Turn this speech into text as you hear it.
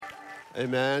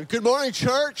Amen. Good morning,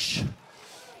 church.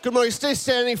 Good morning. Stay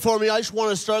standing for me. I just want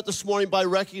to start this morning by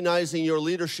recognizing your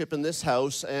leadership in this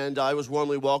house, and I was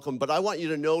warmly welcomed. But I want you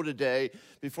to know today,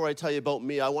 before I tell you about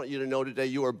me, I want you to know today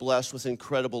you are blessed with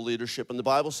incredible leadership. And the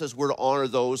Bible says we're to honor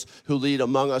those who lead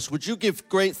among us. Would you give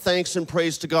great thanks and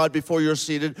praise to God before you're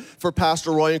seated for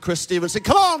Pastor Roy and Chris Stevenson?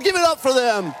 Come on, give it up for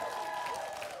them.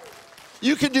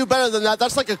 You can do better than that.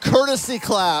 That's like a courtesy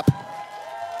clap.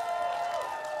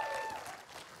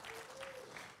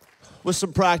 With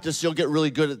some practice, you'll get really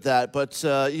good at that. But,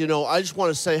 I just want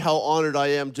to say how honored I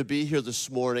am to be here this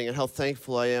morning and how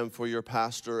thankful I am for your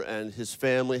pastor and his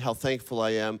family, how thankful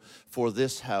I am for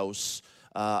this house.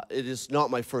 It is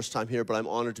not my first time here, but I'm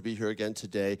honored to be here again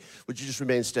today. Would you just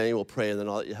remain standing? We'll pray, and then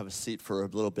I'll let you have a seat for a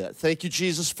little bit. Thank you,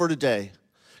 Jesus, for today.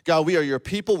 God, we are your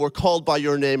people. We're called by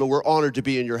your name, and we're honored to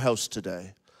be in your house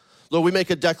today. Lord, we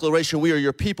make a declaration. We are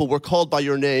your people. We're called by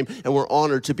your name, and we're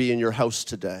honored to be in your house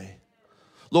today.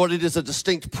 Lord, it is a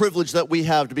distinct privilege that we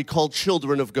have to be called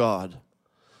children of God,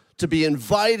 to be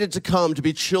invited to come to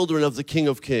be children of the King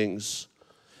of Kings.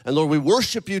 And Lord, we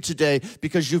worship you today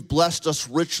because you've blessed us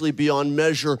richly beyond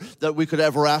measure that we could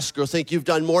ever ask or think. You've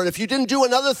done more. And if you didn't do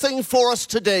another thing for us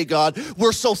today, God,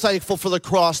 we're so thankful for the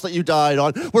cross that you died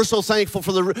on. We're so thankful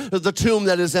for the tomb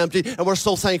that is empty. And we're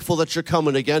so thankful that you're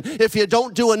coming again. If you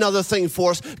don't do another thing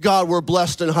for us, God, we're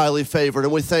blessed and highly favored.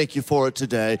 And we thank you for it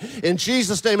today. In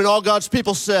Jesus' name, and all God's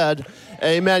people said,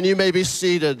 amen. You may be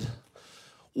seated.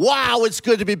 Wow, it's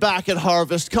good to be back at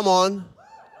Harvest. Come on.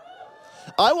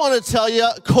 I want to tell you,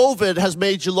 COVID has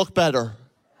made you look better.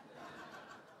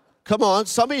 Come on,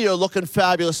 some of you are looking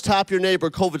fabulous. Tap your neighbor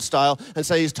COVID style and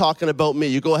say, he's talking about me.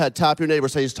 You go ahead, tap your neighbor,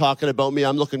 say, he's talking about me.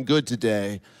 I'm looking good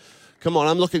today. Come on,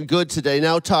 I'm looking good today.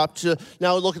 Now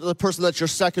look at the person that's your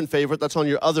second favorite, that's on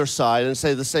your other side, and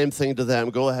say the same thing to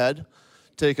them. Go ahead,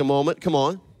 take a moment, come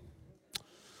on.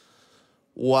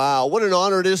 Wow, what an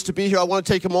honor it is to be here. I want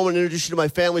to take a moment and introduce you to my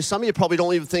family. Some of you probably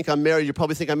don't even think I'm married. You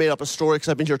probably think I made up a story because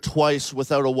I've been here twice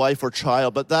without a wife or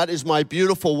child. But that is my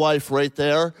beautiful wife right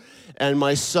there and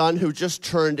my son who just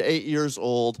turned 8 years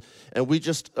old. And we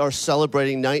just are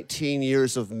celebrating 19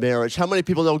 years of marriage. How many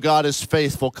people know God is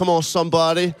faithful? Come on,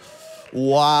 somebody.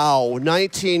 Wow,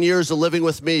 19 years of living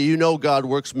with me. You know God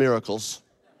works miracles.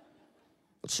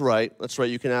 That's right.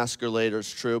 You can ask her later.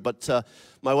 It's true. But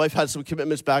my wife had some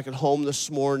commitments back at home this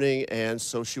morning, and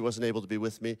so she wasn't able to be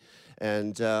with me.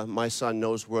 And my son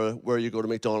knows where you go to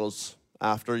McDonald's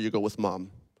after you go with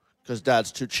mom, because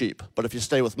dad's too cheap. But if you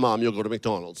stay with mom, you'll go to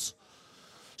McDonald's.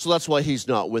 So that's why he's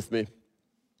not with me.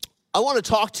 I want to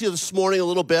talk to you this morning a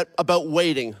little bit about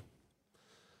waiting.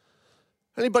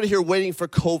 Anybody here waiting for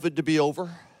COVID to be over?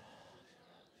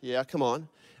 Yeah, come on.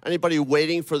 Anybody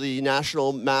waiting for the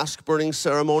national mask burning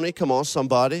ceremony? Come on,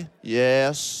 somebody.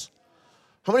 Yes.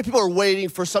 How many people are waiting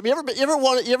for something? You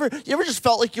ever just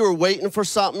felt like you were waiting for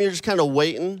something? You're just kind of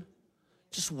waiting,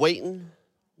 just waiting.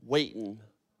 I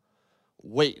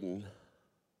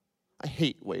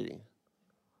hate waiting.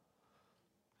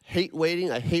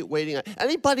 I hate waiting.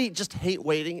 Anybody just hate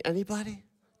waiting? Anybody?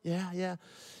 Yeah.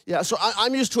 So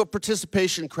I'm used to a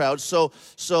participation crowd. So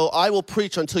I will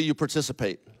preach until you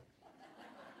participate.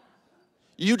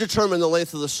 You determine the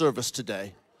length of the service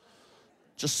today,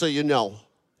 just so you know.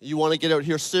 You want to get out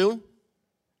here soon?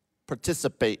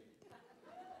 Participate.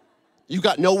 You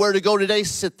got nowhere to go today?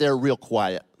 Sit there real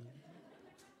quiet.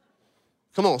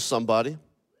 Come on, somebody.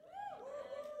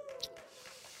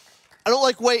 I don't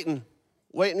like waiting.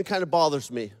 Waiting kind of bothers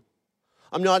me.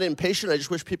 I'm not impatient. I just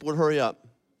wish people would hurry up.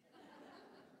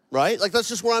 Right? Like, that's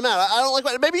just where I'm at. I don't like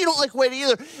waiting. Maybe you don't like waiting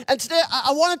either. And today,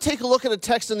 I want to take a look at a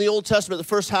text in the Old Testament, the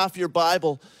first half of your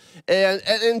Bible. And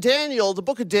in Daniel, the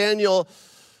book of Daniel,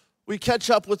 we catch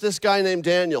up with this guy named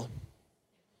Daniel.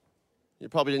 You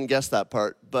probably didn't guess that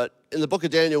part. But in the book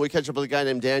of Daniel, we catch up with a guy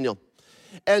named Daniel.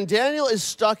 And Daniel is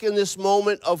stuck in this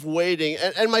moment of waiting.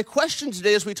 And my question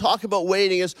today as we talk about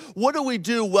waiting is, what do we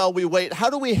do while we wait? How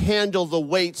do we handle the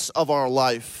waits of our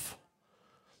life?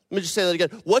 Let me just say that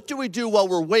again. What do we do while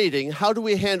we're waiting? How do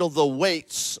we handle the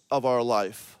weights of our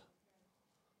life?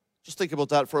 Just think about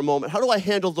that for a moment. How do I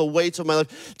handle the weights of my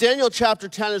life? Daniel chapter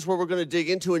 10 is where we're going to dig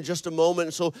into in just a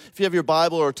moment. So if you have your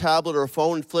Bible or a tablet or a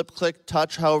phone, flip, click,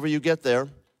 touch, however you get there.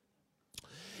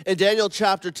 In Daniel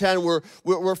chapter 10,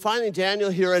 we're finding Daniel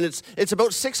here, and it's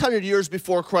about 600 years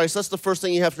before Christ. That's the first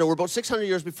thing you have to know. We're about 600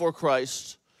 years before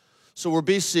Christ. So we're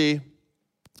BC.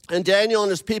 And Daniel and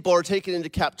his people are taken into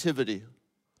captivity.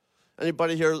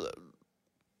 Anybody here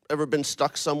ever been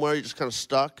stuck somewhere? You're just kind of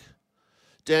stuck?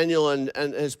 Daniel and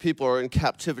his people are in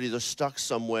captivity. They're stuck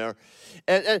somewhere.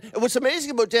 And what's amazing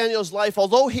about Daniel's life,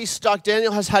 although he's stuck,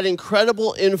 Daniel has had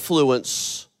incredible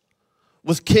influence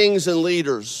with kings and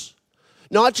leaders.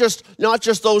 Not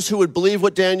just those who would believe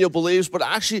what Daniel believes, but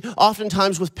actually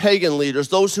oftentimes with pagan leaders,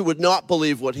 those who would not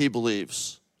believe what he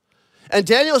believes. And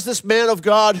Daniel is this man of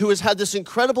God who has had this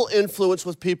incredible influence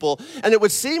with people. And it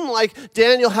would seem like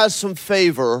Daniel has some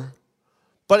favor.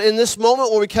 But in this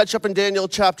moment when we catch up in Daniel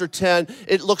chapter 10,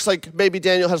 it looks like maybe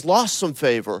Daniel has lost some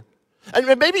favor. And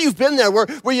maybe you've been there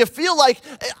where you feel like,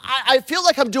 I feel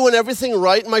like I'm doing everything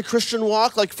right in my Christian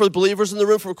walk, like for believers in the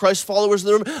room, for Christ followers in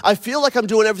the room. I feel like I'm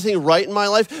doing everything right in my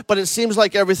life, but it seems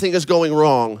like everything is going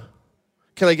wrong.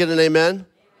 Can I get an amen?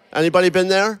 Anybody been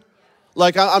there?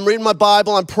 Like I'm reading my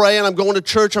Bible, I'm praying, I'm going to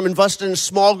church, I'm invested in a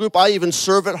small group. I even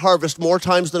serve at Harvest more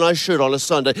times than I should on a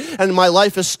Sunday. And my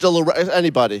life is still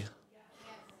anybody.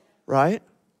 Right?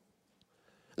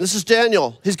 This is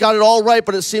Daniel. He's got it all right,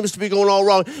 but it seems to be going all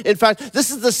wrong. In fact,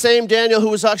 this is the same Daniel who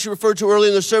was actually referred to early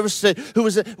in the service today, who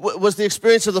was the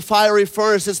experience of the fiery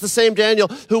furnace. It's the same Daniel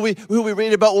who we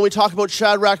read about when we talk about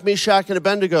Shadrach, Meshach, and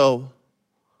Abednego.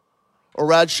 Or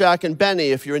Radshak and Benny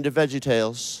if you're into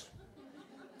VeggieTales.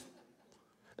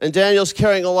 And Daniel's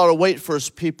carrying a lot of weight for his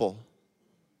people.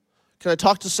 Can I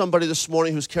talk to somebody this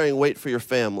morning who's carrying weight for your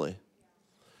family?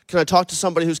 Can I talk to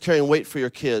somebody who's carrying weight for your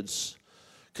kids?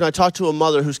 Can I talk to a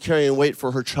mother who's carrying weight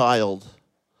for her child?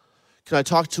 Can I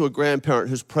talk to a grandparent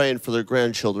who's praying for their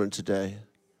grandchildren today?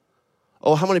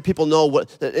 Oh, how many people know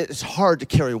that it's hard to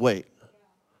carry weight?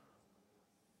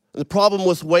 And the problem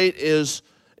with weight is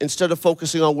instead of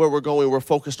focusing on where we're going, we're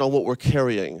focused on what we're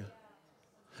carrying.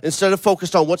 Instead of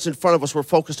focused on what's in front of us, we're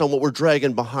focused on what we're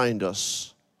dragging behind us.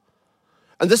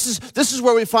 And this is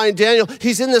where we find Daniel.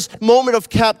 He's in this moment of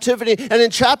captivity. And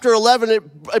in chapter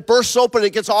 11, it bursts open.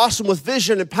 It gets awesome with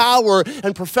vision and power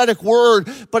and prophetic word.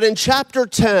 But in chapter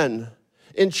 10,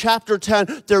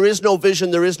 there is no vision,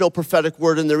 there is no prophetic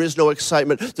word, and there is no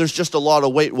excitement. There's just a lot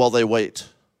of wait while they wait.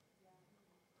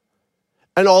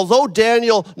 And although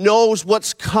Daniel knows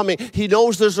what's coming, he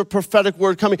knows there's a prophetic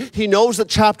word coming. He knows that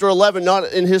chapter 11,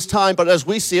 not in his time, but as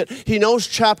we see it, he knows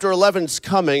chapter 11 is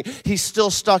coming. He's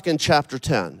still stuck in chapter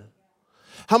 10.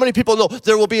 How many people know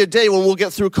there will be a day when we'll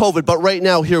get through COVID, but right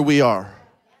now, here we are.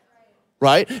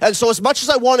 Right? And so as much as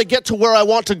I want to get to where I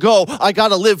want to go, I got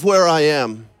to live where I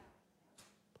am.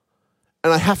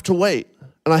 And I have to wait,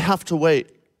 and I have to wait,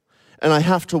 and I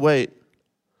have to wait.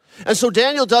 And so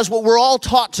Daniel does what we're all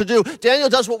taught to do. Daniel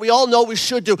does what we all know we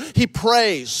should do. He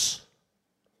prays.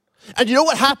 And you know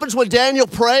what happens when Daniel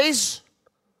prays?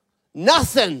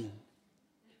 Nothing.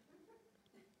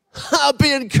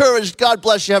 Be encouraged. God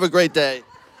bless you. Have a great day.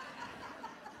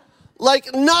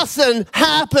 Like nothing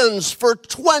happens for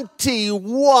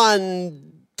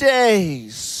 21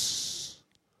 days.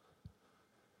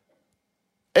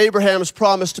 Abraham's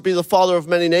promised to be the father of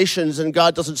many nations, and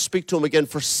God doesn't speak to him again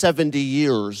for 70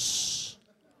 years.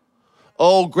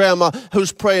 Oh, grandma,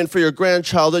 who's praying for your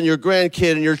grandchild and your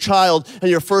grandkid and your child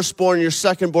and your firstborn and your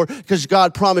secondborn, because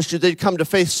God promised you they'd come to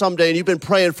faith someday, and you've been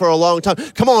praying for a long time.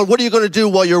 Come on, what are you going to do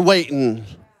while you're waiting?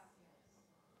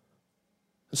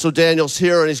 And so Daniel's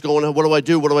here, and he's going, what do I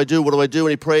do? What do I do? What do I do? And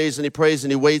he prays, and he prays,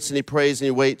 and he waits, and he prays, and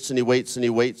he waits, and he waits, and he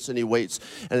waits, and he waits.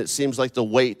 And it seems like the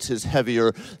weight is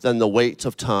heavier than the weight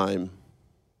of time.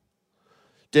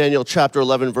 Daniel chapter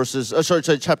 10, verses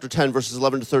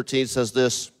 11 to 13 says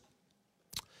this.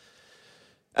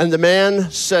 And the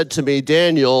man said to me,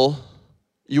 Daniel,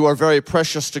 you are very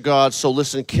precious to God, so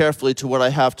listen carefully to what I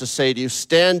have to say to you.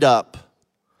 Stand up.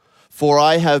 For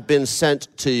I have been sent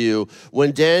to you.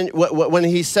 When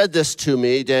he said this to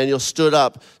me, Daniel stood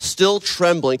up, still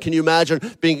trembling. Can you imagine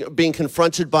being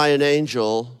confronted by an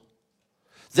angel?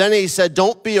 Then he said,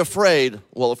 don't be afraid.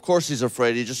 Well, of course he's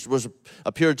afraid. He just was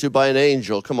appeared to by an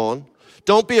angel. Come on.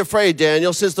 Don't be afraid,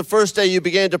 Daniel. Since the first day you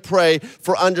began to pray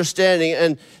for understanding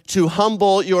and to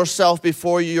humble yourself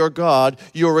before your God,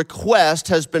 your request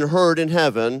has been heard in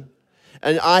heaven.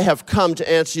 And I have come to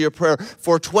answer your prayer.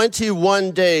 For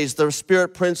 21 days, the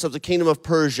spirit prince of the kingdom of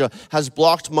Persia has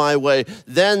blocked my way.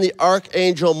 Then the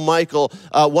archangel Michael,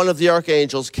 one of the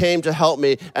archangels, came to help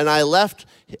me, and I left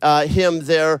him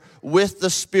there with the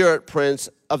spirit prince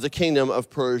of the kingdom of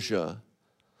Persia.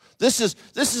 This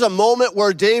is a moment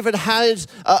where David has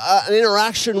an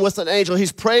interaction with an angel.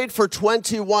 He's prayed for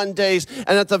 21 days,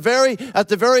 and at the very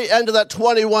end of that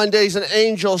 21 days, an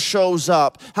angel shows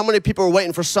up. How many people are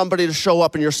waiting for somebody to show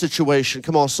up in your situation?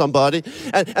 Come on, somebody.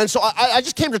 And so I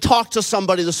just came to talk to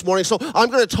somebody this morning. So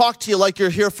I'm going to talk to you like you're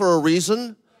here for a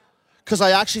reason, because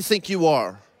I actually think you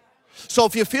are. So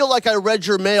if you feel like I read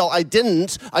your mail, I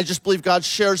didn't. I just believe God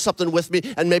shared something with me,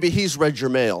 and maybe he's read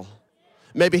your mail.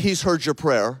 Maybe he's heard your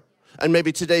prayer. And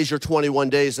maybe today's your 21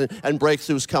 days and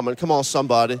breakthrough's coming. Come on,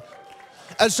 somebody.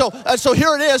 And so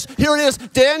here it is.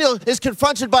 Daniel is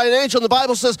confronted by an angel, and the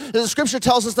Bible says, the scripture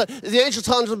tells us that the angel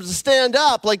tells him to stand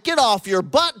up, like, get off your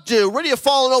butt, dude. What are you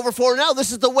falling over for now?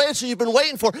 This is the answer you've been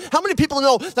waiting for. How many people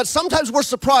know that sometimes we're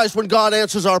surprised when God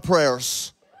answers our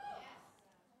prayers?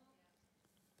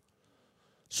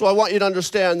 So I want you to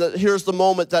understand that here's the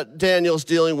moment that Daniel's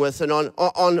dealing with. And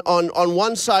on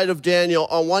one side of Daniel,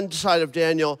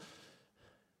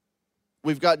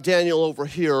 we've got Daniel over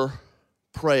here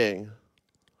praying.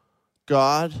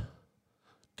 God,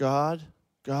 I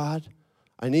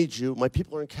need you. My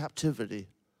people are in captivity.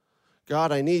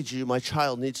 God, I need you. My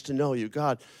child needs to know you.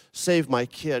 God, save my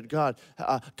kid. God,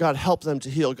 help them to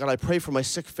heal. God, I pray for my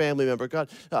sick family member. God,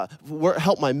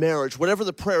 help my marriage. Whatever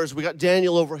the prayer is, we got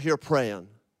Daniel over here praying.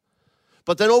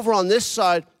 But then over on this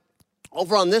side,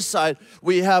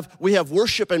 we have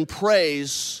worship and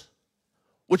praise,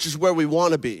 which is where we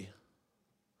want to be.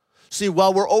 See,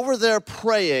 while we're over there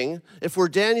praying, if we're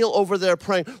Daniel over there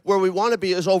praying, where we want to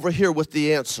be is over here with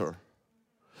the answer.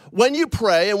 When you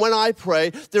pray, and when I pray,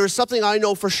 there is something I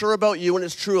know for sure about you, and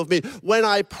it's true of me. When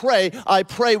I pray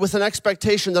with an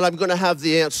expectation that I'm going to have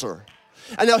the answer.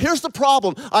 And now here's the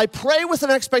problem. I pray with an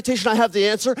expectation I have the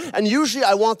answer, and usually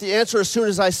I want the answer as soon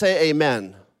as I say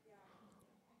amen.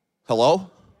 Hello?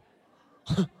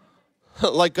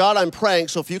 Like, God, I'm praying,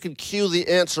 so if you can cue the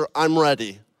answer, I'm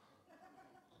ready.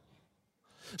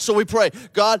 So we pray,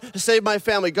 God, save my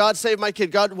family. God, save my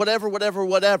kid. God, whatever.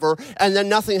 And then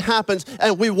nothing happens.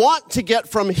 And we want to get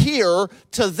from here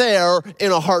to there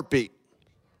in a heartbeat.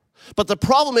 But the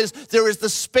problem is there is the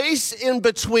space in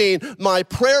between my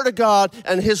prayer to God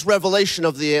and his revelation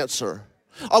of the answer.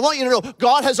 I want you to know,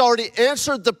 God has already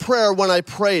answered the prayer when I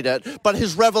prayed it, but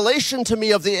his revelation to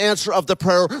me of the answer of the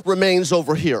prayer remains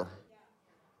over here.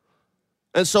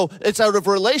 And so it's out of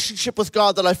relationship with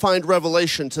God that I find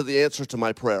revelation to the answer to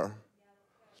my prayer.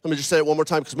 Let me just say it one more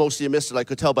time because most of you missed it. I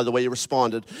could tell by the way you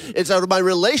responded. It's out of my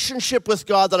relationship with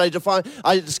God that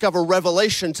I discover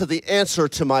revelation to the answer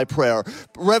to my prayer.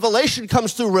 Revelation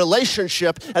comes through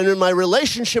relationship, and in my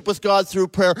relationship with God through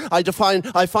prayer, I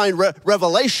find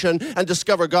revelation and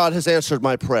discover God has answered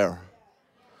my prayer.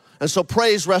 And so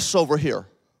praise rests over here.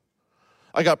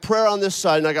 I got prayer on this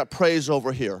side, and I got praise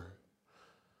over here.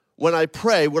 When I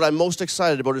pray, what I'm most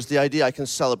excited about is the idea I can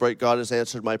celebrate God has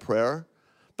answered my prayer.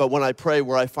 But when I pray,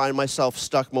 where I find myself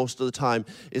stuck most of the time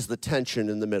is the tension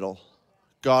in the middle.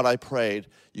 God, I prayed,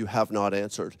 you have not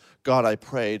answered. God, I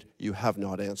prayed, you have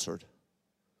not answered.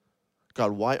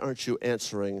 God, why aren't you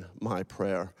answering my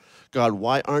prayer? God,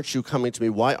 why aren't you coming to me?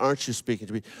 Why aren't you speaking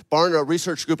to me? Barna, a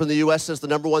research group in the U.S., says the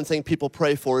number one thing people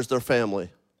pray for is their family.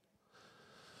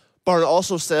 Barna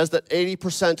also says that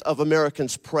 80% of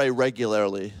Americans pray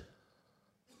regularly.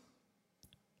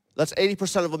 That's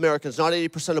 80% of Americans, not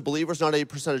 80% of believers, not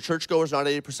 80% of churchgoers, not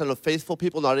 80% of faithful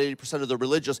people, not 80% of the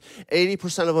religious.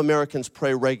 80% of Americans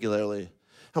pray regularly.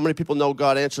 How many people know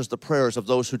God answers the prayers of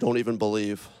those who don't even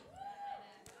believe?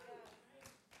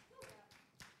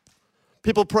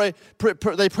 People pray,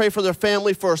 they pray for their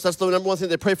family first. That's the number one thing.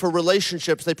 They pray for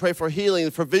relationships. They pray for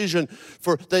healing, for vision.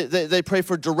 They pray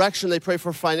for direction. They pray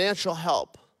for financial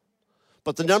help.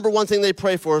 But the number one thing they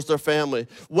pray for is their family.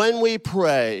 When we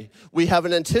pray, we have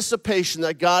an anticipation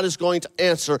that God is going to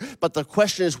answer. But the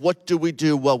question is, what do we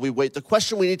do while we wait? The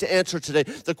question we need to answer today,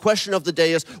 the question of the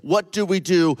day is, what do we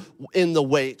do in the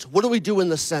wait? What do we do in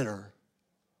the center?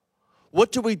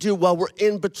 What do we do while we're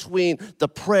in between the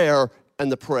prayer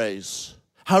and the praise?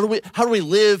 How do we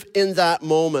live in that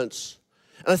moment?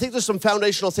 And I think there's some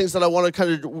foundational things that I want to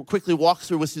kind of quickly walk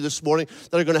through with you this morning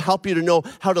that are going to help you to know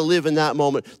how to live in that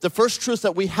moment. The first truth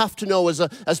that we have to know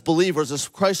as believers, as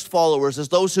Christ followers, as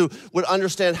those who would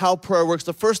understand how prayer works,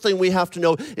 the first thing we have to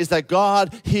know is that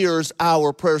God hears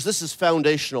our prayers. This is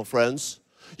foundational, friends.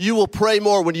 You will pray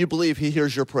more when you believe he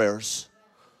hears your prayers.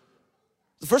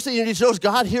 The first thing you need to know is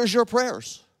God hears your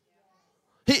prayers.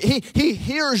 He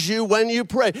hears you when you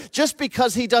pray. Just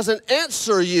because he doesn't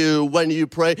answer you when you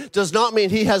pray does not mean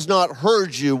he has not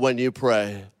heard you when you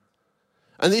pray.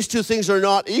 And these two things are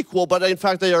not equal, but in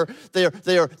fact they are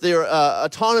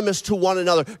autonomous to one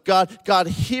another. God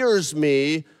hears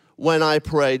me when I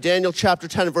pray. Daniel chapter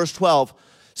 10 and verse 12.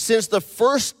 Since the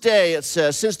first day, it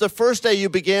says, since the first day you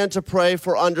began to pray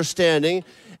for understanding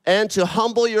and to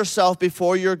humble yourself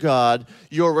before your God,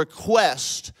 your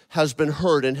request has been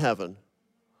heard in heaven.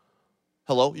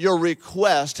 Hello? Your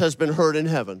request has been heard in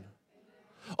heaven.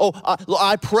 Oh,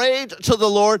 I prayed to the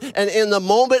Lord, and in the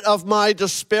moment of my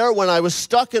despair, when I was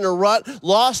stuck in a rut,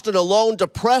 lost and alone,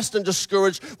 depressed and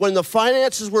discouraged, when the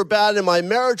finances were bad and my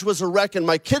marriage was a wreck and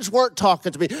my kids weren't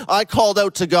talking to me, I called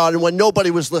out to God, and when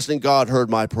nobody was listening, God heard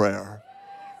my prayer.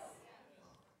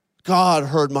 God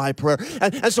heard my prayer.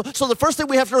 And so the first thing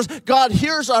we have to know is God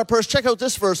hears our prayers. Check out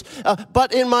this verse.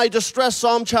 But in my distress,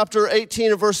 Psalm chapter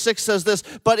 18 and verse 6 says this,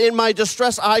 but in my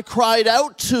distress I cried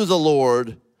out to the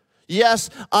Lord. Yes,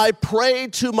 I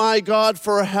prayed to my God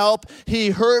for help. He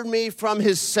heard me from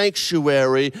his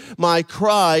sanctuary. My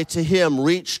cry to him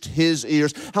reached his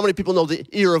ears. How many people know the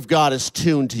ear of God is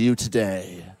tuned to you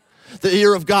today? The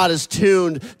ear of God is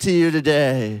tuned to you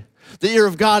today. The ear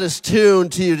of God is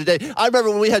tuned to you today. I remember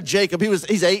when we had Jacob,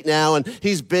 he's 8 now, and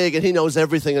he's big, and he knows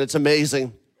everything, and it's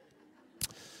amazing.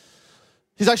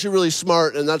 He's actually really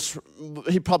smart, and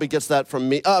he probably gets that from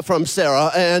me, from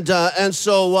Sarah.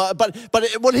 But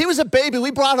when he was a baby, we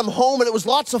brought him home, and it was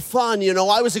lots of fun. You know,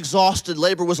 I was exhausted.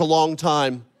 Labor was a long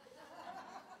time.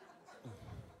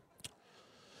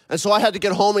 And so I had to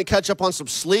get home and catch up on some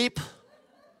sleep.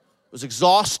 It was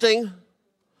exhausting.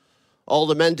 All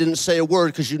the men didn't say a word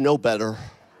because you know better.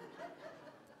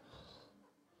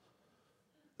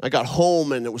 I got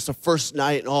home, and it was the first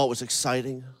night, and it was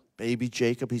exciting. Baby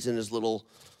Jacob, he's in his little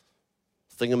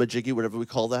thingamajiggy, whatever we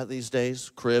call that these days,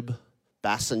 crib,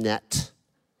 bassinet,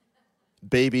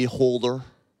 baby holder.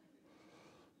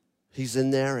 He's in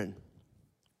there, and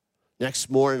next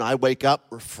morning I wake up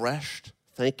refreshed.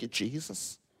 Thank you,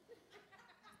 Jesus.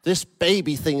 This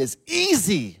baby thing is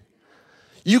easy.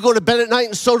 You go to bed at night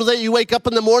and so do they. You wake up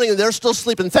in the morning and they're still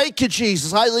sleeping. Thank you,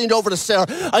 Jesus. I leaned over to Sarah.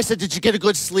 I said, did you get a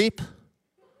good sleep?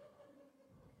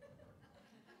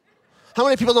 How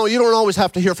many people know you don't always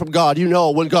have to hear from God? You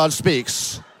know when God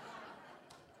speaks.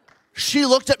 She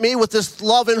looked at me with this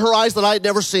love in her eyes that I had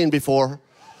never seen before.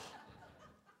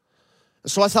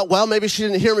 So I thought, well, maybe she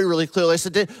didn't hear me really clearly. I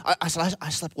said, I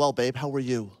slept well, babe. How were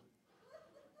you?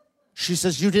 She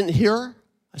says, you didn't hear her?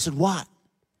 I said, what?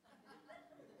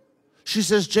 She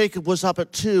says, Jacob was up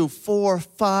at 2, 4,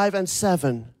 5, and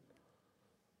 7.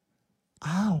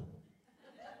 Ow.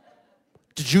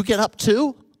 Did you get up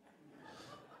too?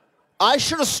 I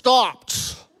should have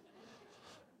stopped.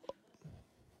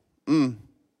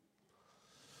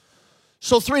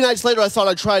 So 3 nights later, I thought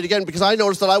I'd try it again because I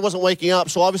noticed that I wasn't waking up,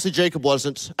 so obviously Jacob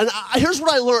wasn't. And here's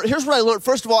what I learned.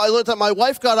 First of all, I learned that my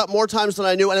wife got up more times than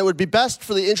I knew, and it would be best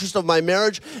for the interest of my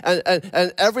marriage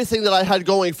and everything that I had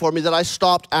going for me that I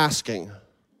stopped asking.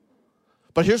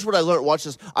 But here's what I learned. Watch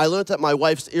this. I learned that my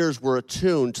wife's ears were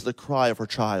attuned to the cry of her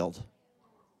child.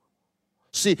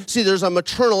 See, there's a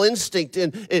maternal instinct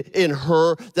in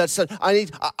her that said,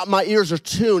 my ears are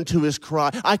tuned to his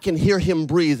cry. I can hear him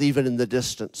breathe even in the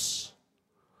distance.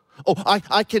 Oh,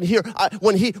 I can hear,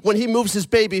 when he moves his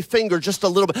baby finger just a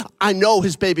little bit, I know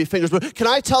his baby fingers move. Can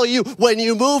I tell you, when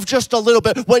you move just a little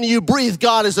bit, when you breathe,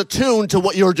 God is attuned to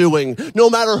what you're doing. No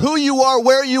matter who you are,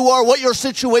 where you are, what your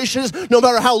situation is, no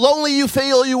matter how lonely you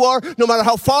feel you are, no matter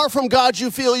how far from God you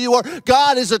feel you are,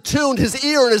 God is attuned. His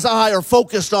ear and his eye are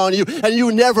focused on you, and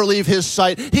you never leave his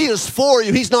sight. He is for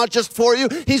you. He's not just for you.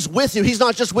 He's with you. He's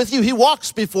not just with you. He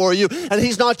walks before you, and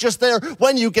he's not just there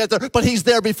when you get there, but he's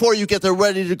there before you get there,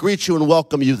 ready to greet you and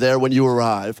welcome you there when you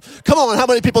arrive. Come on, how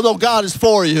many people know God is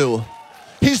for you?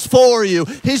 He's for you.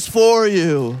 He's for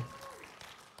you.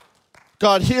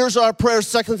 God hears our prayers.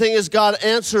 Second thing is God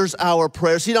answers our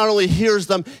prayers. He not only hears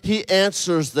them, he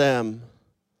answers them.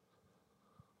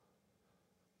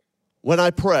 When I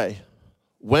pray,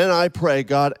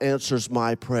 God answers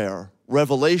my prayer.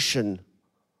 Revelation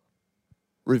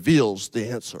reveals the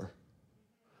answer.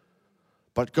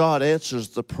 But God answers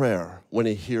the prayer when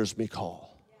he hears me call.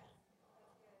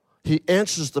 He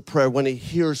answers the prayer when he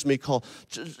hears me call.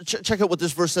 Check out what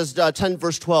this verse says, 10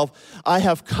 verse 12. I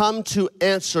have come to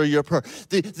answer your prayer.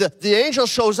 The angel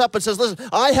shows up and says, listen,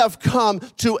 I have come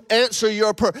to answer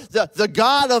your prayer. The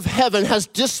God of heaven has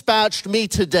dispatched me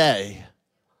today.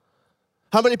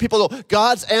 How many people know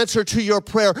God's answer to your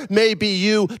prayer may be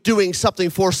you doing something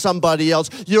for somebody else?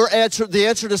 The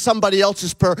answer to somebody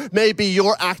else's prayer may be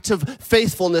your act of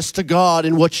faithfulness to God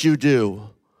in what you do.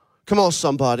 Come on,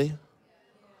 somebody.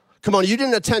 Come on, you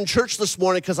didn't attend church this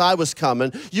morning because I was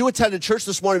coming. You attended church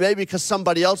this morning maybe because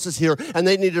somebody else is here and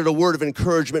they needed a word of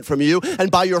encouragement from you.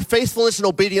 And by your faithfulness and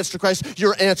obedience to Christ,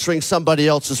 you're answering somebody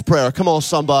else's prayer. Come on,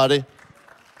 somebody.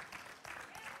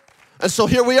 And so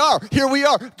here we are.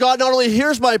 God not only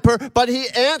hears my prayer, but he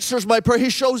answers my prayer. He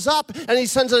shows up and he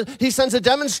sends a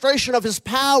demonstration of his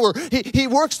power. He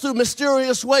works through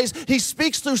mysterious ways. He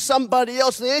speaks through somebody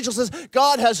else. And the angel says,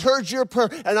 God has heard your prayer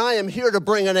and I am here to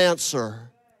bring an answer.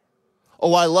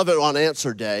 Oh, I love it on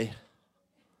answer day.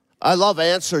 I love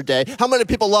answer day. How many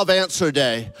people love answer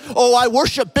day? Oh, I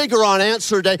worship bigger on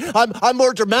answer day. I'm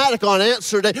more dramatic on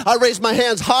answer day. I raise my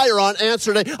hands higher on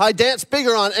answer day. I dance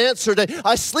bigger on answer day.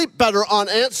 I sleep better on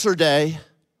answer day.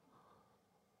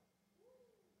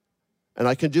 And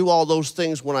I can do all those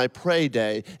things when I pray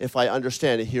day if I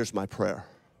understand it. Here's my prayer.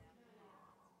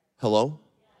 Hello?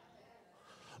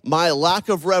 My lack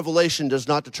of revelation does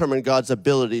not determine God's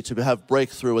ability to have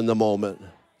breakthrough in the moment.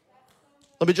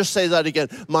 Let me just say that again.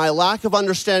 My lack of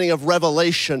understanding of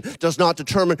revelation does not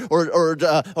determine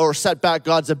or set back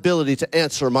God's ability to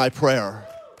answer my prayer.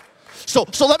 So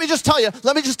let me just tell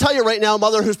you right now,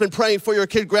 mother who's been praying for your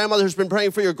kid, grandmother who's been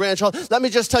praying for your grandchild, let me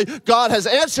just tell you, God has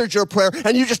answered your prayer,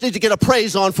 and you just need to get a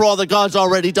praise on for all that God's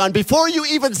already done. Before you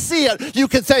even see it, you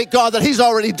can thank God that He's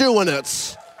already doing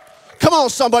it. Come on,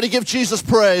 somebody, give Jesus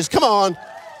praise. Come on.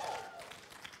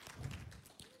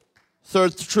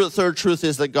 Third truth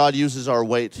is that God uses our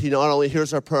weight. He not only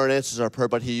hears our prayer and answers our prayer,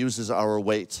 but He uses our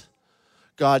weight.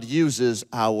 God uses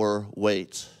our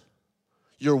weight.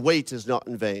 Your weight is not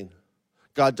in vain.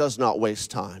 God does not waste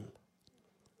time.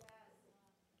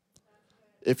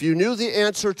 If you knew the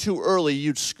answer too early,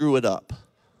 you'd screw it up.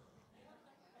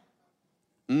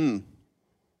 Point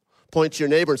to your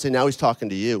neighbor and say, now he's talking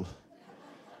to you.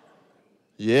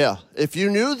 Yeah. If you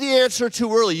knew the answer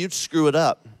too early, you'd screw it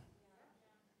up.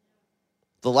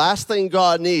 The last thing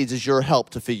God needs is your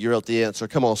help to figure out the answer.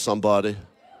 Come on, somebody.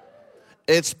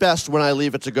 It's best when I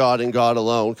leave it to God and God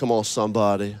alone. Come on,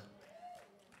 somebody.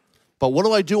 But what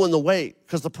do I do in the wait?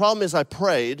 Because the problem is I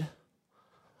prayed.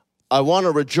 I want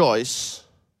to rejoice,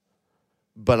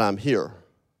 but I'm here.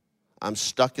 I'm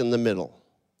stuck in the middle.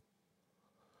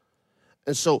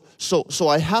 And so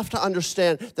I have to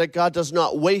understand that God does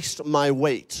not waste my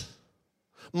wait.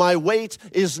 My wait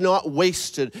is not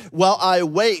wasted. While I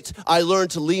wait, I learn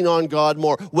to lean on God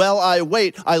more. While I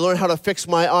wait, I learn how to fix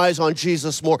my eyes on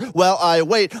Jesus more. While I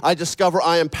wait, I discover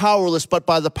I am powerless, but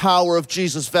by the power of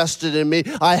Jesus vested in me,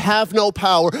 I have no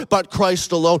power but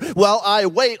Christ alone. While I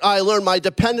wait, I learn my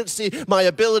dependency, my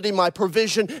ability, my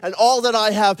provision, and all that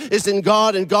I have is in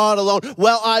God and God alone.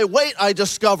 While I wait, I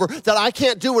discover that I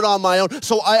can't do it on my own,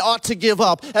 so I ought to give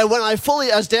up. And when I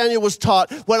fully, as Daniel was taught,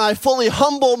 when I fully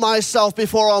humble myself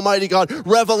before Almighty God,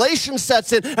 revelation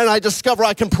sets in, and I discover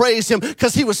I can praise Him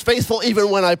because He was faithful even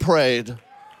when I prayed.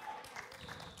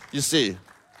 You see,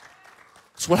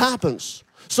 that's what happens.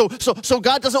 So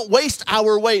God doesn't waste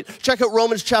our wait. Check out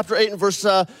Romans chapter 8 and verse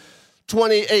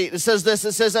 28. It says this.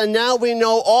 It says, and now we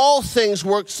know all things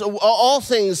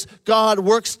God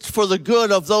works for the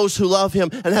good of those who love Him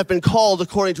and have been called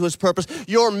according to His purpose.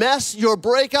 Your mess, your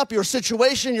breakup, your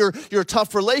situation, your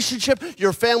tough relationship,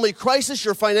 your family crisis,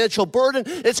 your financial burden,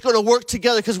 it's going to work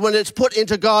together because when it's put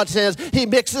into God's hands, He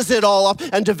mixes it all up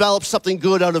and develops something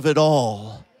good out of it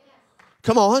all.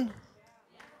 Come on.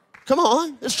 Come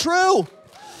on. It's true.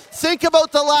 Think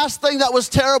about the last thing that was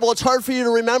terrible. It's hard for you to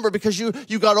remember because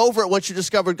you got over it once you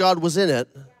discovered God was in it.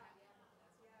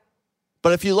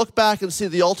 But if you look back and see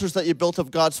the altars that you built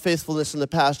of God's faithfulness in the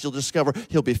past, you'll discover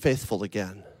He'll be faithful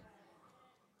again.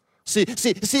 See,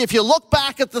 if you look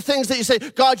back at the things that you say,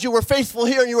 God, you were faithful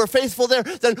here and you were faithful there,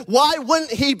 then why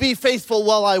wouldn't He be faithful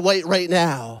while I wait right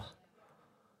now?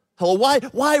 Well,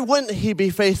 why wouldn't He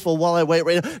be faithful while I wait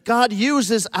right now? God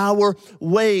uses our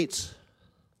wait.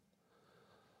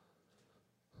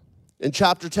 In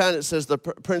chapter 10, it says the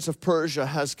prince of Persia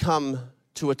has come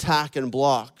to attack and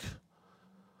block,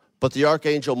 but the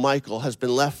archangel Michael has been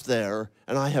left there,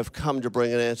 and I have come to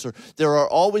bring an answer. There are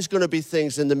always going to be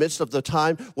things in the midst of the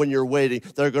time when you're waiting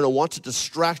that are going to want to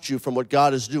distract you from what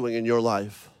God is doing in your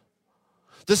life.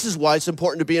 This is why it's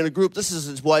important to be in a group. This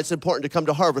is why it's important to come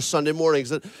to Harvest Sunday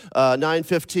mornings at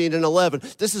 9:15 and 11.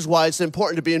 This is why it's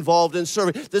important to be involved in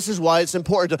serving. This is why it's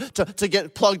important to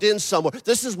get plugged in somewhere.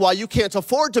 This is why you can't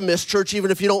afford to miss church even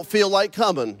if you don't feel like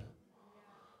coming.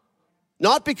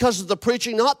 Not because of the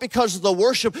preaching, not because of the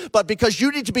worship, but because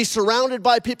you need to be surrounded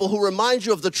by people who remind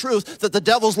you of the truth that the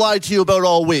devil's lied to you about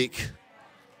all week.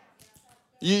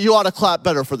 You ought to clap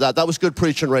better for that. That was good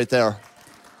preaching right there.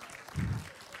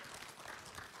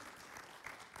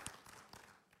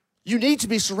 You need to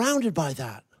be surrounded by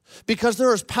that because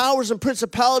there is powers and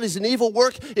principalities and evil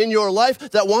work in your life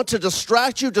that want to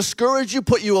distract you, discourage you,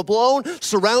 put you alone,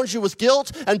 surround you with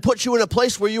guilt, and put you in a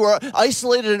place where you are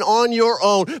isolated and on your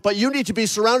own. But you need to be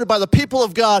surrounded by the people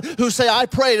of God who say, I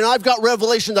prayed and I've got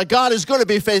revelation that God is going to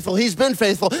be faithful. He's been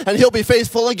faithful and He'll be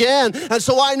faithful again. And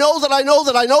so I know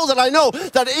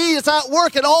that He is at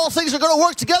work and all things are going to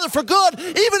work together for good,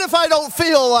 even if I don't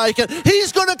feel like it.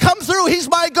 He's going to come through. He's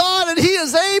my God and He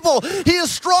is able. He is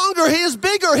stronger. He is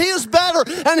bigger. He is better,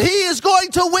 and He is going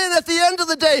to win at the end of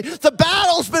the day. The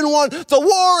battle's been won. The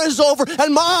war is over,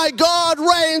 and my God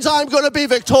reigns. I'm going to be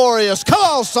victorious. Come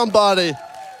on, somebody.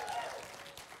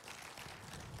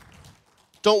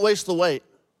 Don't waste the wait.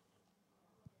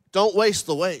 Don't waste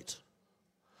the wait.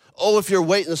 Oh, if you're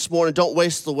waiting this morning, don't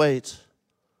waste the wait.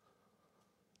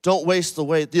 Don't waste the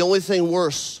wait. The only thing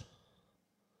worse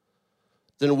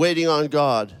than waiting on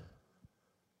God,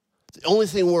 the only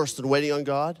thing worse than waiting on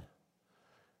God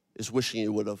is wishing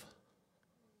you would have.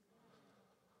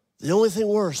 The only thing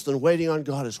worse than waiting on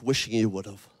God is wishing you would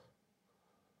have.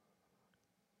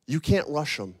 You can't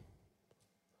rush him.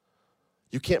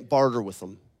 You can't barter with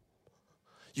him.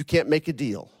 You can't make a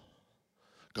deal.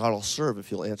 God will serve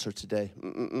if you'll answer today.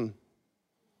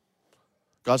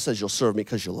 God says you'll serve me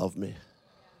because you love me.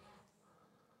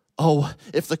 Oh,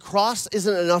 if the cross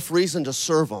isn't enough reason to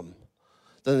serve him,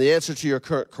 then the answer to your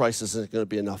current crisis isn't going to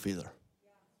be enough either.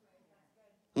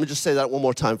 Let me just say that one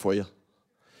more time for you.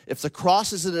 If the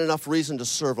cross isn't enough reason to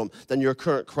serve him, then your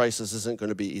current crisis isn't going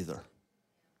to be either.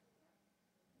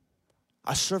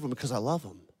 I serve him because I love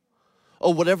him. Oh,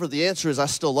 whatever the answer is, I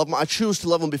still love him. I choose to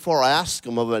love him before I ask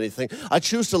him of anything. I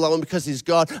choose to love him because he's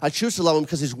God. I choose to love him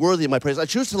because he's worthy of my praise. I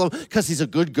choose to love him because he's a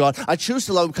good God. I choose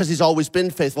to love him because he's always been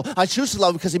faithful. I choose to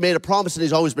love him because he made a promise and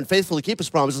he's always been faithful to keep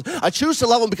his promises. I choose to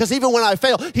love him because even when I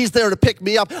fail, he's there to pick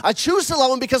me up. I choose to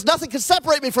love him because nothing can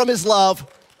separate me from his love.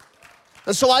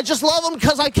 And so I just love him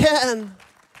because I can.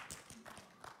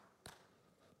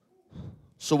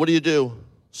 So what do you do?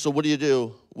 What do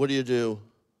you do?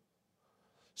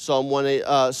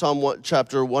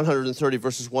 Chapter 130,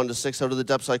 verses 1 to 6. Out of the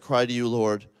depths I cry to you,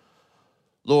 Lord.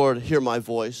 Lord, hear my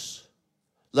voice.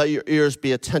 Let your ears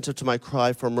be attentive to my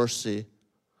cry for mercy.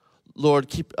 Lord,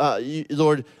 kept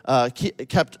a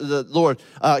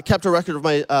record of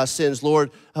my sins.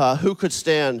 Lord, who could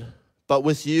stand? But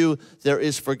with you there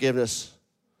is forgiveness,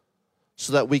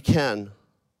 so that we can,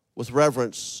 with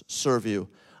reverence, serve you.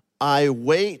 I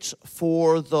wait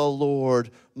for the Lord.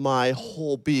 My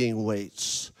whole being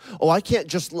waits. Oh, I can't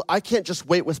just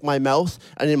wait with my mouth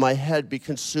and in my head be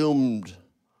consumed.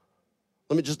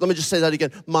 Let me just say that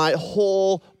again. My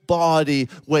whole body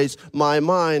waits. My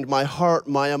mind, my heart,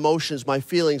 my emotions, my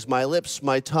feelings, my lips,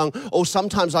 my tongue. Oh,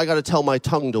 sometimes I got to tell my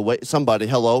tongue to wait. Somebody,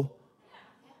 hello?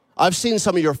 I've seen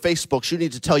some of your Facebooks. You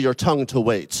need to tell your tongue to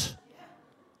wait.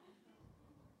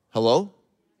 Hello?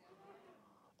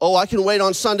 Oh, I can wait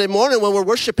on Sunday morning when we're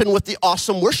worshiping with the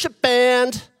awesome worship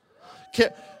band.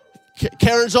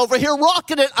 Karen's over here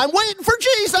rocking it. I'm waiting for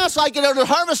Jesus. I get out of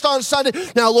harvest on Sunday.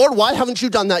 Now, Lord, why haven't you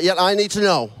done that yet? I need to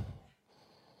know.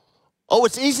 Oh,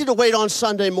 it's easy to wait on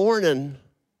Sunday morning,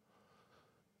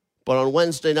 but on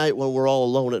Wednesday night when we're all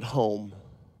alone at home,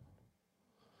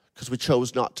 because we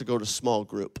chose not to go to small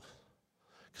group,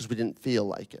 because we didn't feel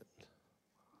like it.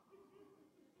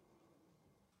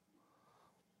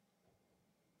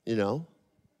 You know?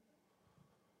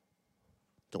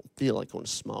 Don't feel like going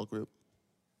to small group.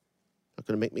 Not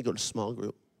going to make me go to small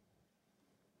group.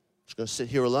 Just going to sit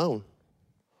here alone.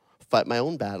 Fight my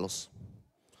own battles.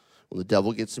 When the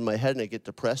devil gets in my head and I get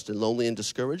depressed and lonely and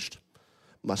discouraged,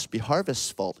 must be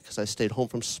Harvest's fault because I stayed home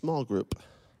from small group.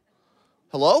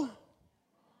 Hello?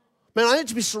 Man, I need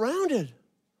to be surrounded.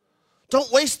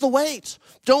 Don't waste the wait.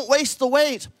 Don't waste the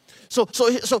wait. So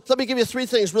let me give you 3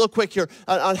 things real quick here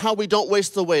on how we don't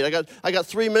waste the wait. I got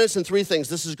 3 minutes and 3 things.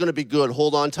 This is going to be good.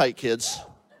 Hold on tight, kids.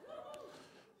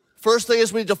 First thing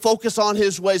is we need to focus on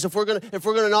his ways. If we're going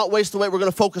to not waste the wait, we're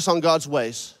going to focus on God's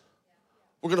ways.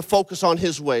 We're going to focus on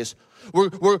his ways. We're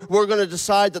going to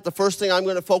decide that the first thing I'm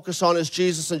going to focus on is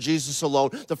Jesus and Jesus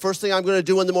alone. The first thing I'm going to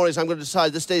do in the morning is I'm going to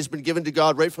decide this day has been given to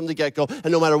God right from the get-go.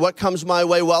 And no matter what comes my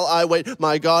way while I wait,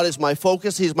 my God is my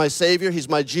focus. He's my Savior. He's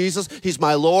my Jesus. He's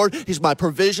my Lord. He's my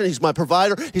provision. He's my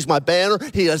provider. He's my banner.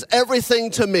 He has everything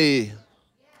to me.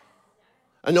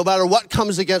 And no matter what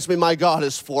comes against me, my God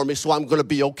is for me, so I'm going to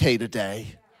be okay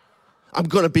today. I'm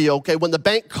going to be okay. When the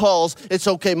bank calls, it's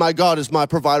okay. My God is my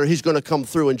provider. He's going to come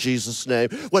through in Jesus' name.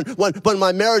 When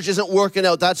my marriage isn't working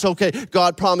out, that's okay.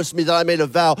 God promised me that I made a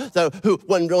vow that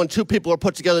when 2 people are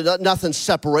put together, nothing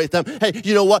separate them. Hey,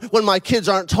 you know what? When my kids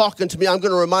aren't talking to me, I'm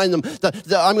going to remind them that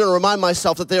I'm going to remind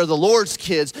myself that they are the Lord's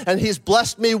kids, and He's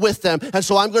blessed me with them. And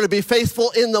so I'm going to be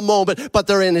faithful in the moment, but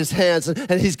they're in His hands,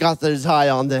 and He's got His eye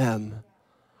on them.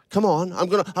 Come on, I'm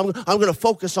gonna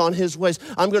focus on his ways.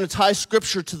 I'm gonna tie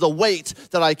scripture to the weight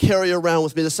that I carry around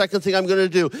with me. The second thing I'm gonna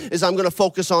do is I'm gonna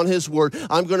focus on his word.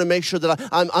 I'm gonna make sure that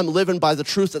I'm living by the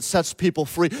truth that sets people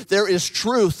free. There is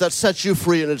truth that sets you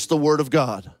free, and it's the word of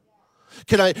God.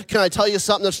 Can I tell you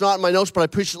something that's not in my notes, but I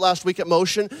preached it last week at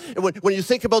Motion? When you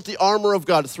think about the armor of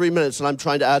God, 3 minutes, and I'm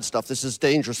trying to add stuff. This is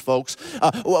dangerous, folks.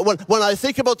 When I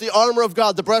think about the armor of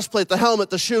God, the breastplate, the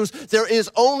helmet, the shoes, there is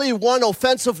only one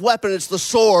offensive weapon. It's the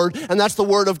sword, and that's the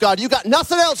word of God. You got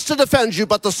nothing else to defend you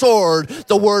but the sword,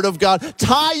 the word of God.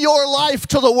 Tie your life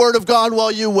to the word of God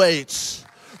while you wait.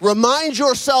 Remind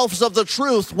yourselves of the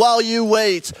truth while you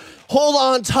wait. Hold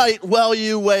on tight while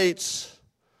you wait.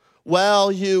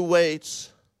 While you wait,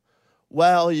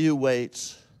 while you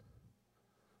wait.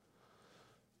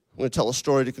 I'm going to tell a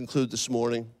story to conclude this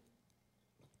morning.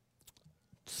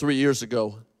 3 years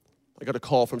ago, I got a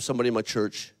call from somebody in my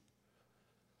church.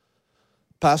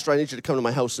 Pastor, I need you to come to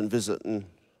my house and visit and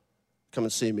come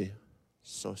and see me.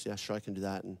 So I said, yeah, sure, I can do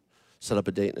that. And set up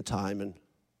a date and a time and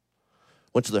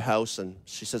went to their house. And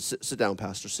she said, sit down,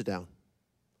 Pastor, sit down.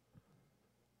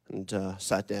 And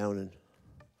sat down, and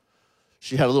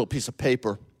she had a little piece of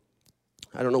paper.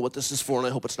 I don't know what this is for, and I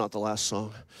hope it's not the last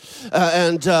song.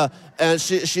 And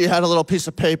she had a little piece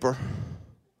of paper.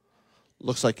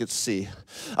 Looks like it's C.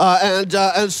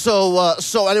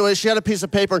 So anyway, she had a piece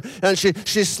of paper, and she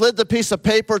slid the piece of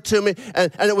paper to me,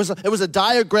 and it was a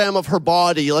diagram of her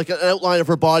body, like an outline of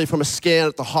her body from a scan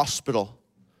at the hospital.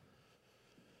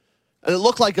 And it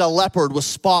looked like a leopard with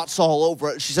spots all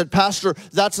over it. She said, Pastor,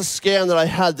 that's a scan that I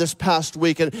had this past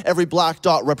week, and every black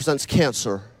dot represents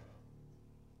cancer.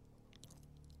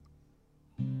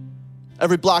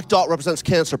 Every black dot represents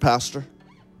cancer, Pastor.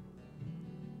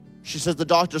 She says, the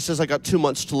doctor says I got 2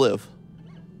 months to live.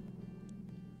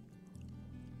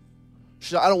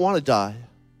 She said, I don't want to die.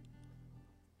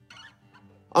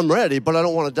 I'm ready, but I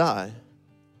don't want to die.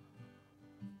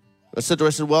 I said to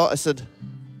her,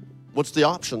 what's the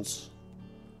options?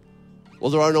 Well,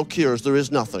 there are no cures. There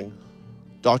is nothing.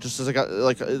 Doctor says,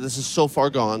 this is so far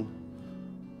gone.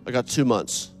 I got 2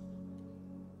 months.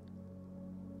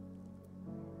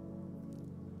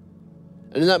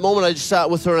 And in that moment, I just sat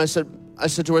with her and I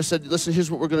said to her, listen, here's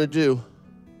what we're going to do.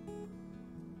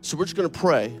 So we're just going to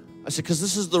pray. I said, because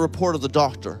this is the report of the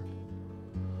doctor.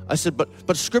 I said, but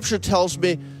Scripture tells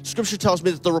me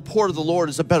that the report of the Lord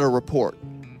is a better report.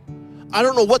 I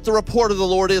don't know what the report of the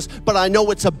Lord is, but I know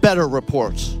it's a better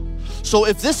report. So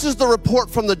if this is the report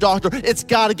from the doctor, it's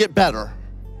got to get better.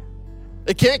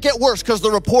 It can't get worse because the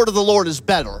report of the Lord is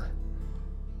better.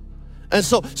 And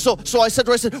so I said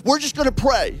to her, we're just going to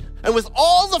pray. And with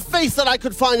all the faith that I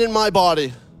could find in my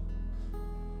body,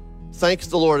 thank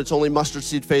the Lord, it's only mustard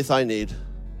seed faith I need.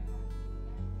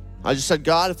 I just said,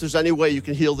 God, if there's any way you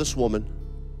can heal this woman,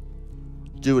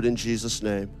 do it in Jesus'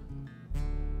 name.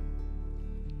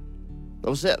 That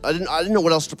was it. I didn't know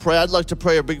what else to pray. I'd like to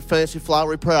pray a big fancy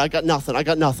flowery prayer. I got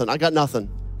nothing.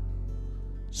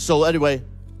 So anyway,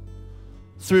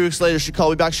 3 weeks later, she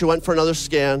called me back. She went for another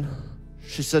scan.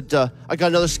 She said, I got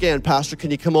another scan, Pastor.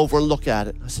 Can you come over and look at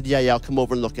it? I said, yeah, I'll come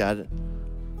over and look at it.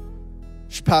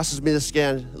 She passes me the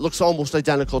scan. It looks almost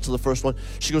identical to the first one.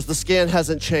 She goes, the scan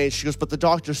hasn't changed. She goes, but the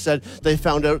doctor said they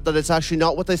found out that it's actually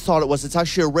not what they thought it was. It's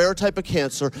actually a rare type of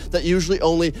cancer that usually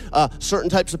only certain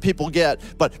types of people get.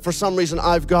 But for some reason,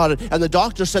 I've got it. And the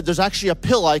doctor said there's actually a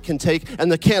pill I can take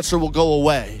and the cancer will go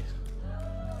away.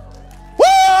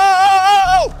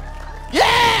 Whoa!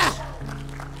 Yeah!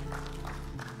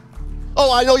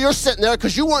 Oh, I know you're sitting there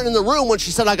because you weren't in the room when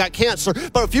she said I got cancer.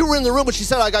 But if you were in the room when she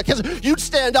said I got cancer, you'd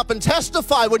stand up and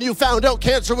testify when you found out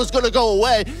cancer was going to go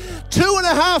away.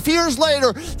 2.5 years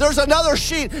later, there's another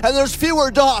sheet and there's fewer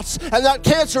dots and that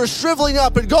cancer is shriveling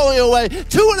up and going away.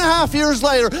 2.5 years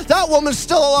later, that woman's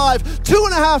still alive.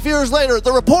 2.5 years later,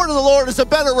 the report of the Lord is a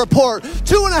better report.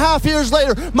 2.5 years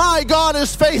later, my God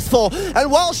is faithful. And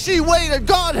while she waited,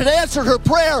 God had answered her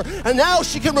prayer. And now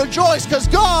she can rejoice because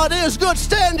God is good.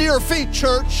 Stand to your feet,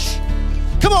 church.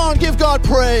 Come on, give God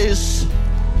praise.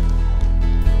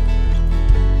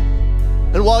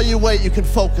 And while you wait, you can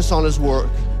focus on His work.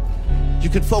 You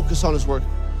can focus on His work.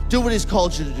 Do what He's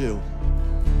called you to do.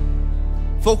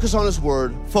 Focus on His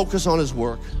word. Focus on His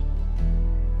work.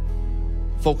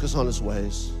 Focus on His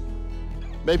ways.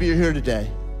 Maybe you're here today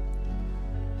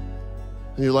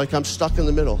and you're like, I'm stuck in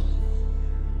the middle.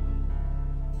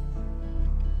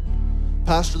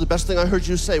 Pastor, the best thing I heard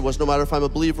you say was, no matter if I'm a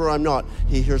believer or I'm not,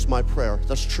 He hears my prayer.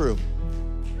 That's true.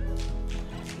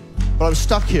 But I'm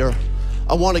stuck here.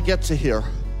 I want to get to here.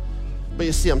 But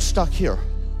you see, I'm stuck here.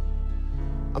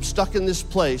 I'm stuck in this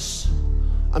place.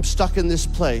 I'm stuck in this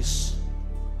place.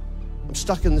 I'm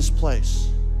stuck in this place.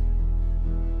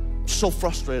 I'm so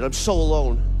frustrated. I'm so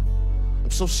alone.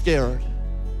 I'm so scared.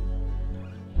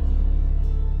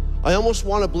 I almost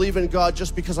want to believe in God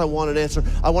just because I want an answer.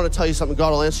 I want to tell you something.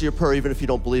 God will answer your prayer even if you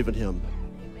don't believe in Him.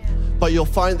 But you'll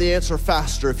find the answer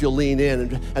faster if you'll lean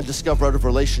in and discover out of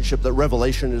relationship that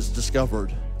revelation is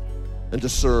discovered and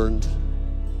discerned.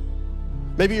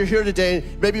 Maybe you're here today,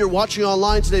 maybe you're watching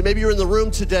online today, maybe you're in the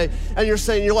room today, and you're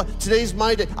saying, you know what, today's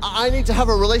my day. I need to have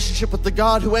a relationship with the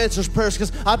God who answers prayers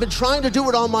because I've been trying to do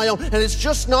it on my own, and it's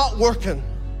just not working.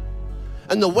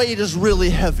 And the weight is really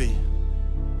heavy.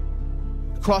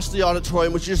 Across the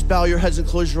auditorium, would you just bow your heads and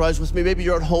close your eyes with me? Maybe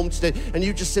you're at home today, and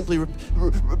you just simply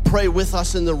pray with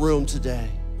us in the room today.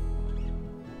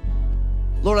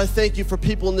 Lord, I thank you for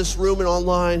people in this room and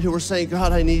online who are saying,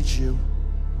 God, I need you.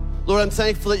 Lord, I'm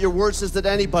thankful that your word says that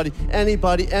anybody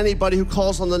who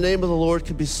calls on the name of the Lord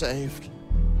can be saved.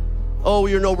 Oh,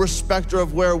 you're no respecter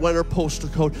of where, when, or postal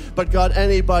code. But God,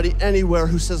 anybody, anywhere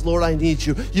who says, Lord, I need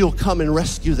you, you'll come and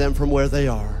rescue them from where they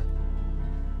are.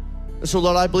 And so,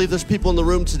 Lord, I believe there's people in the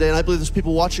room today, and I believe there's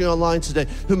people watching online today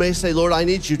who may say, Lord, I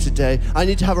need you today. I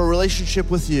need to have a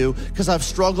relationship with you because I've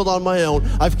struggled on my own.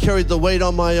 I've carried the weight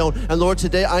on my own. And Lord,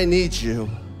 today I need you.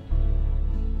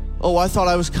 Oh, I thought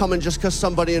I was coming just because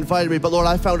somebody invited me, but Lord,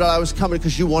 I found out I was coming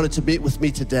because you wanted to meet with me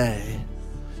today.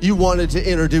 You wanted to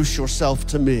introduce yourself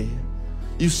to me.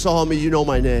 You saw me, you know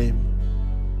my name.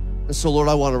 And so, Lord,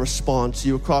 I want to respond to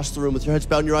you across the room with your heads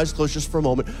bowed and your eyes closed just for a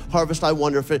moment. Harvest, I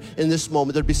wonder if in this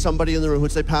moment there'd be somebody in the room who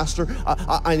would say, Pastor,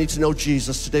 I need to know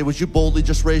Jesus today. Would you boldly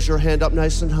just raise your hand up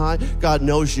nice and high? God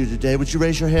knows you today. Would you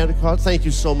raise your hand across? Thank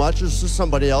you so much. This is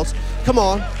somebody else. Come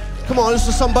on. Come on, this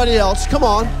is somebody else. Come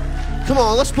on. Come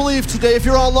on, let's believe today. If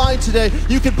you're online today,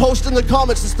 you can post in the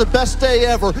comments, it's the best day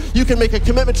ever. You can make a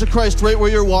commitment to Christ right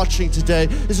where you're watching today.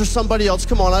 Is there somebody else?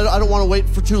 Come on, I don't want to wait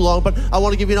for too long, but I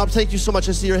want to give you an opportunity. Thank you so much.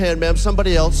 I see your hand, ma'am.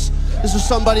 Somebody else. Is there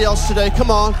somebody else today?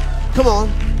 Come on, come on.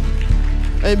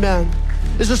 Amen.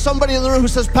 Is there somebody in the room who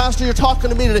says, Pastor, you're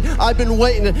talking to me today. I've been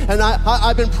waiting, and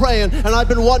I've been praying, and I've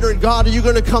been wondering, God, are you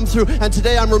going to come through? And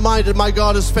today I'm reminded my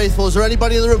God is faithful. Is there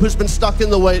anybody in the room who's been stuck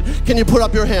in the wait? Can you put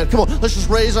up your hand? Come on, let's just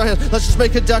raise our hand. Let's just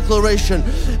make a declaration.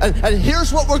 And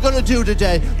here's what we're going to do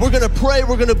today. We're going to pray,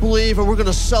 we're going to believe, and we're going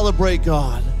to celebrate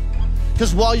God.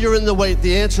 Because while you're in the wait,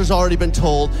 the answer's already been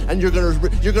told, and you're going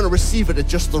to receive it at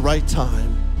just the right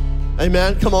time.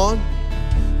 Amen? Come on.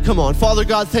 Come on. Father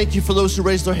God, thank you for those who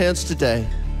raised their hands today.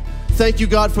 Thank you,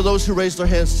 God, for those who raised their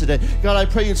hands today. God, I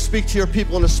pray you'd speak to your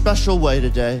people in a special way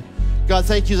today. God,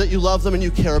 thank you that you love them and you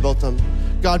care about them.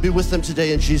 God, be with them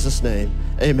today in Jesus' name.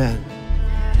 Amen.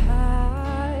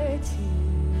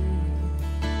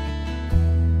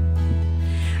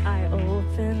 I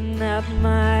open up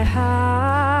my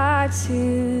heart to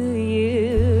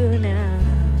you now.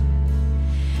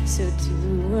 So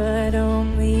do what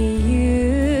only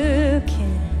you can.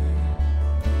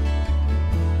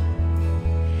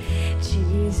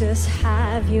 Jesus,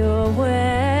 have your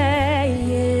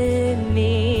way in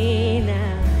me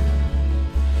now.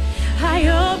 I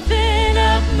open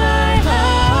up my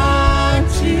heart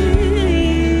to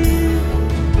you.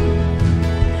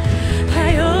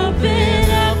 I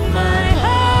open up my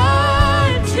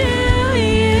heart to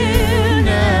you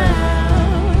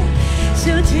now.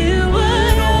 So do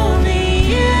what only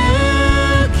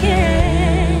you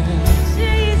can.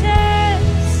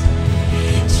 Jesus,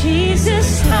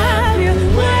 Jesus, have your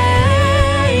way.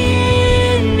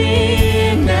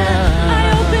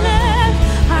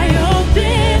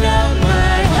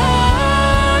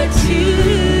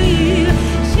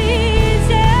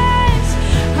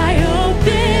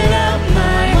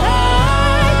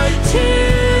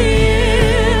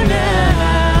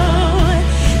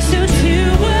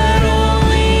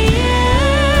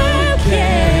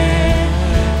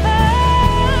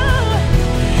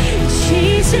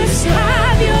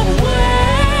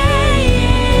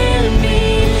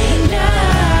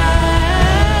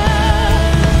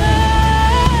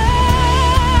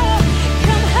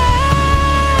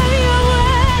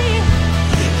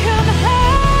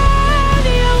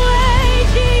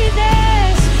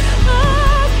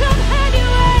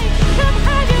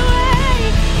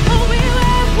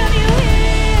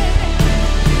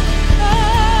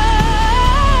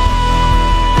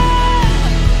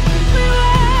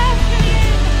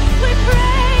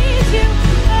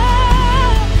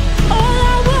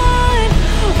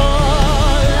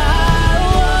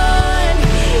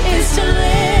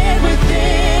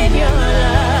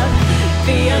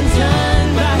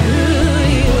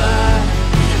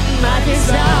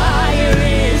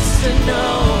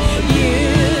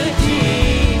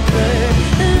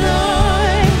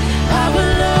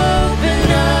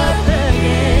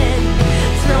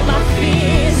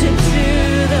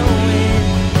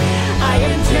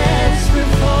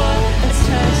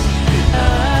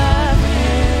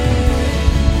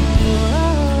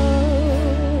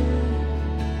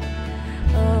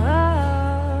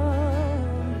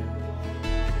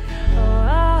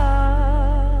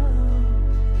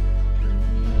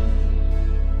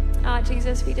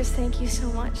 Jesus, we just thank you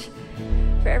so much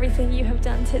for everything you have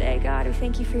done today, God. We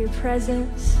thank you for your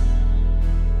presence.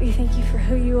 We thank you for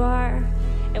who you are,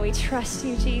 and we trust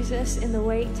you, Jesus, in the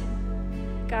wait.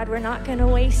 God, we're not going to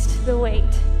waste the wait.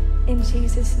 In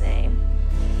Jesus' name,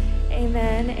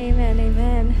 amen, amen,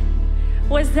 amen.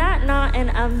 Was that not an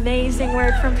amazing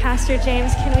word from Pastor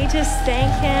James? Can we just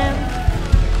thank him?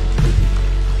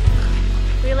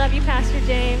 love you, Pastor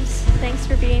James. Thanks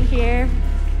for being here.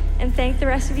 And thank the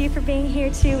rest of you for being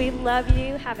here too. We love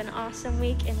you. Have an awesome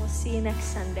week, and we'll see you next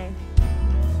Sunday.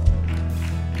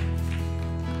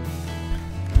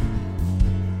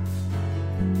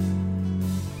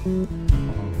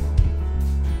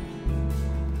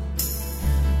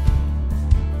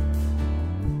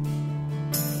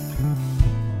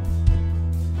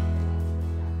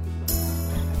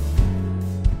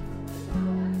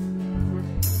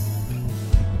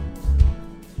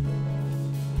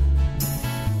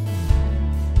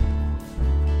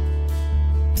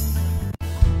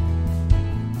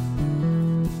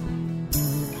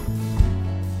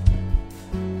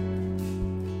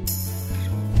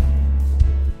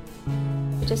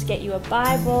 Just get you a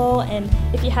Bible, and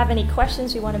if you have any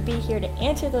questions, we want to be here to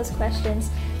answer those questions.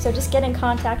 So just get in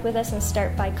contact with us and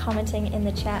start by commenting in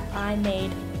the chat, I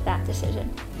made that decision.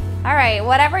 All right,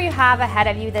 whatever you have ahead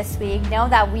of you this week, know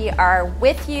that we are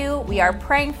with you, we are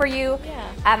praying for you,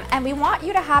 and we want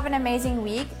you to have an amazing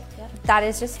week that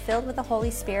is just filled with the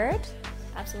Holy Spirit.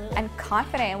 Absolutely. And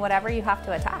confident in whatever you have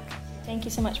to attack. Thank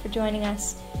you so much for joining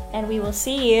us, and we will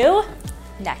see you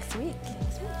next week.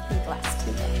 Be blessed.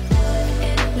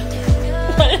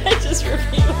 What did I just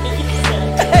repeat what you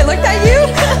said? I looked at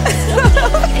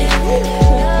you.